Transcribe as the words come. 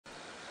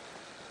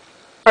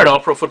Alright, all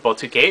Pro Football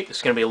 2K. This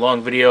is going to be a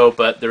long video,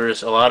 but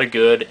there's a lot of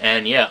good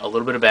and, yeah, a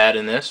little bit of bad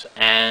in this,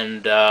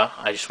 and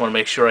I just want to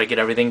make sure I get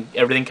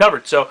everything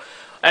covered. So,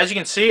 as you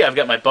can see, I've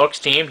got my Bucks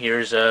team.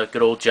 Here's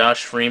good old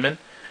Josh Freeman,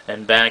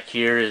 and back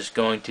here is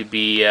going to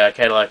be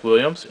Cadillac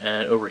Williams,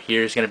 and over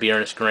here is going to be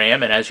Ernest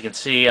Graham, and as you can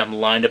see, I'm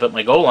lined up at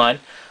my goal line,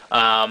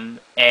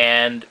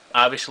 and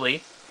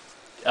obviously,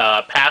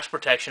 pass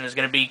protection is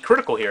going to be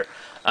critical here,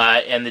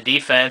 and the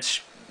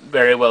defense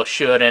very well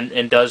should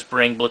and does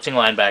bring blitzing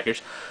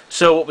linebackers.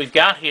 So what we've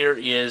got here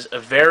is a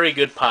very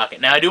good pocket.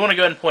 Now I do want to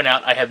go ahead and point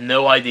out I have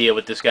no idea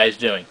what this guy's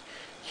doing.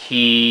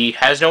 He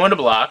has no one to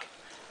block,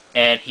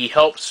 and he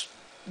helps,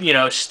 you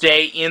know,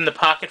 stay in the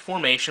pocket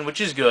formation,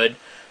 which is good,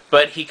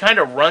 but he kind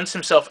of runs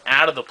himself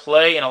out of the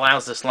play and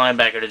allows this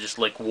linebacker to just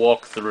like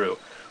walk through,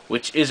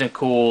 which isn't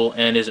cool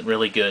and isn't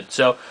really good.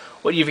 So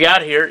what you've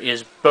got here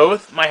is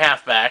both my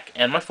halfback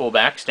and my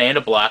fullback staying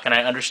to block, and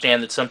I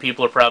understand that some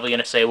people are probably going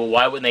to say, well,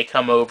 why wouldn't they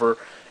come over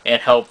and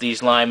help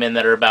these linemen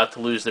that are about to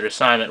lose their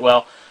assignment?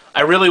 Well,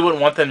 I really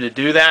wouldn't want them to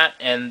do that,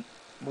 and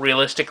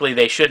realistically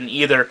they shouldn't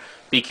either,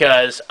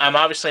 because I'm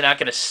obviously not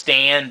going to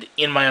stand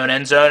in my own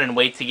end zone and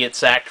wait to get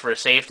sacked for a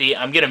safety.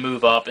 I'm going to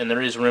move up, and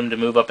there is room to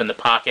move up in the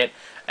pocket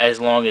as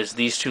long as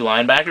these two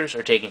linebackers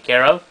are taken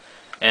care of.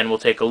 And we'll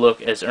take a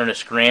look as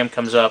Ernest Graham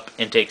comes up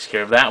and takes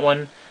care of that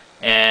one,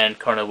 and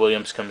Cardinal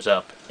Williams comes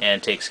up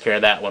and takes care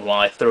of that one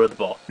while I throw the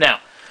ball. Now,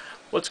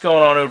 what's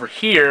going on over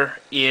here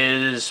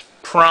is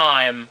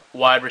prime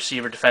wide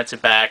receiver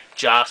defensive back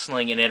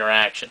jostling and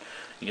interaction.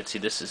 You can see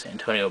this is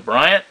Antonio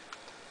Bryant,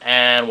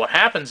 and what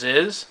happens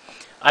is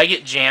I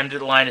get jammed at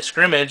the line of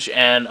scrimmage,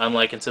 and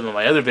unlike in some of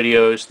my other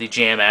videos, the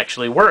jam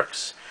actually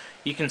works.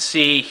 You can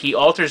see he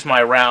alters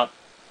my route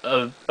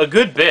a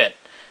good bit.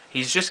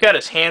 He's just got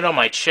his hand on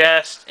my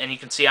chest, and you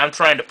can see I'm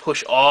trying to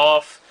push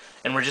off,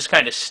 and we're just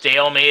kind of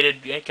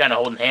stalemated, kind of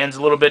holding hands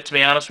a little bit, to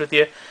be honest with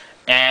you.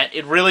 And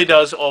it really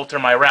does alter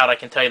my route. I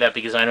can tell you that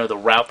because I know the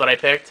route that I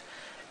picked.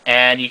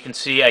 And you can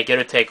see I get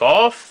to take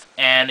off.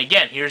 And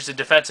again, here's the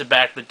defensive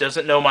back that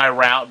doesn't know my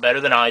route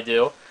better than I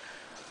do.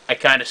 I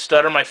kind of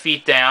stutter my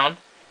feet down.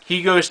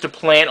 He goes to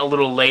plant a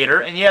little later.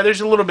 And yeah,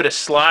 there's a little bit of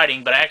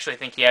sliding, but I actually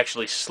think he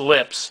actually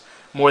slips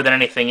more than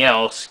anything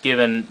else,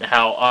 given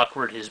how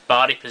awkward his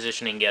body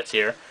positioning gets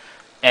here.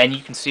 And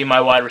you can see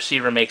my wide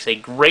receiver makes a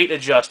great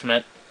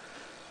adjustment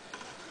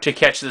to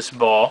catch this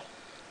ball.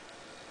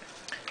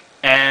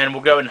 And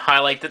we'll go ahead and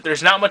highlight that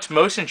there's not much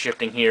motion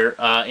shifting here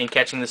in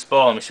catching this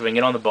ball. Let me see if I can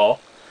get on the ball.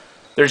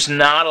 There's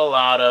not a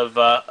lot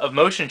of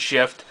motion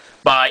shift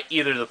by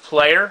either the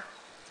player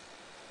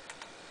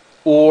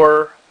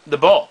or the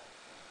ball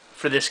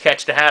for this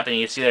catch to happen.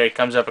 You see there it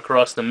comes up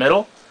across the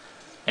middle,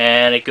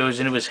 and it goes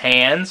into his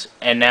hands,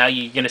 and now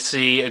you're going to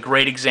see a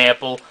great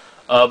example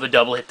of a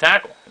double hit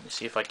tackle. Let me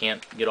see if I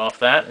can't get off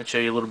that and show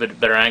you a little bit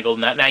better angle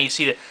than that. Now you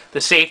see that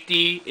the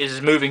safety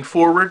is moving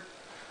forward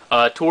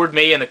toward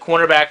me, and the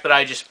cornerback that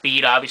I just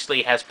beat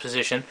obviously has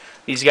position.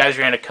 These guys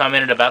are going to come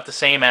in at about the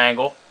same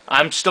angle.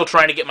 I'm still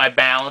trying to get my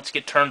balance,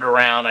 get turned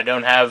around. I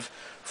don't have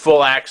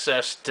full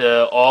access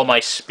to all my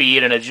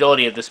speed and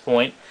agility at this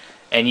point.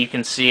 And you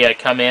can see I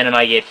come in and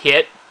I get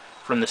hit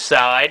from the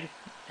side.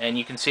 And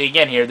you can see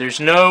again here, there's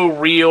no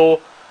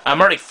real...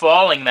 I'm already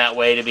falling that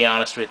way, to be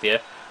honest with you.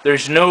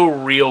 There's no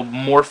real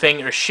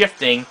morphing or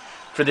shifting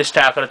for this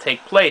tackle to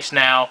take place.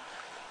 Now,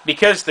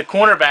 because the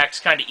cornerback's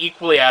kind of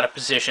equally out of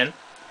position,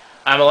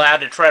 I'm allowed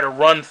to try to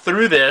run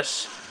through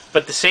this,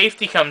 but the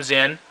safety comes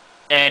in,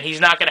 and he's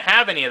not going to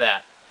have any of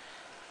that.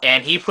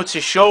 And he puts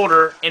his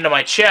shoulder into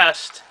my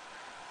chest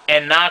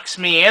and knocks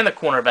me and the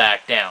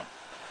cornerback down.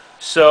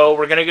 So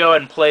we're going to go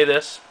ahead and play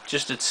this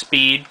just at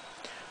speed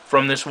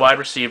from this wide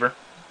receiver.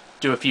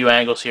 Do a few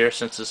angles here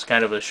since it's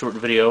kind of a short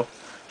video,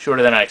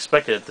 shorter than I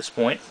expected at this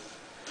point.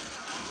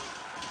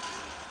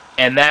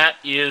 And that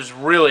is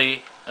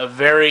really a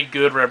very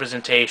good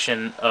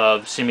representation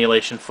of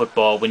simulation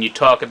football when you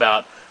talk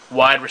about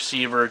wide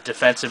receiver,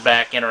 defensive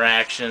back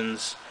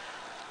interactions,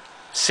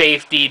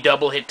 safety,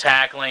 double hit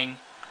tackling,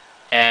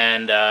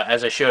 and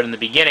as I showed in the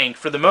beginning,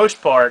 for the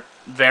most part,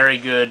 very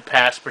good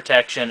pass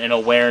protection and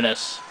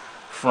awareness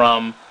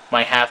from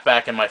my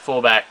halfback and my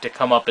fullback to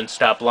come up and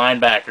stop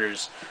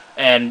linebackers,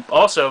 and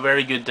also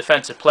very good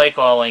defensive play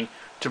calling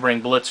to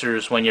bring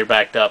blitzers when you're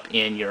backed up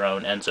in your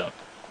own end zone.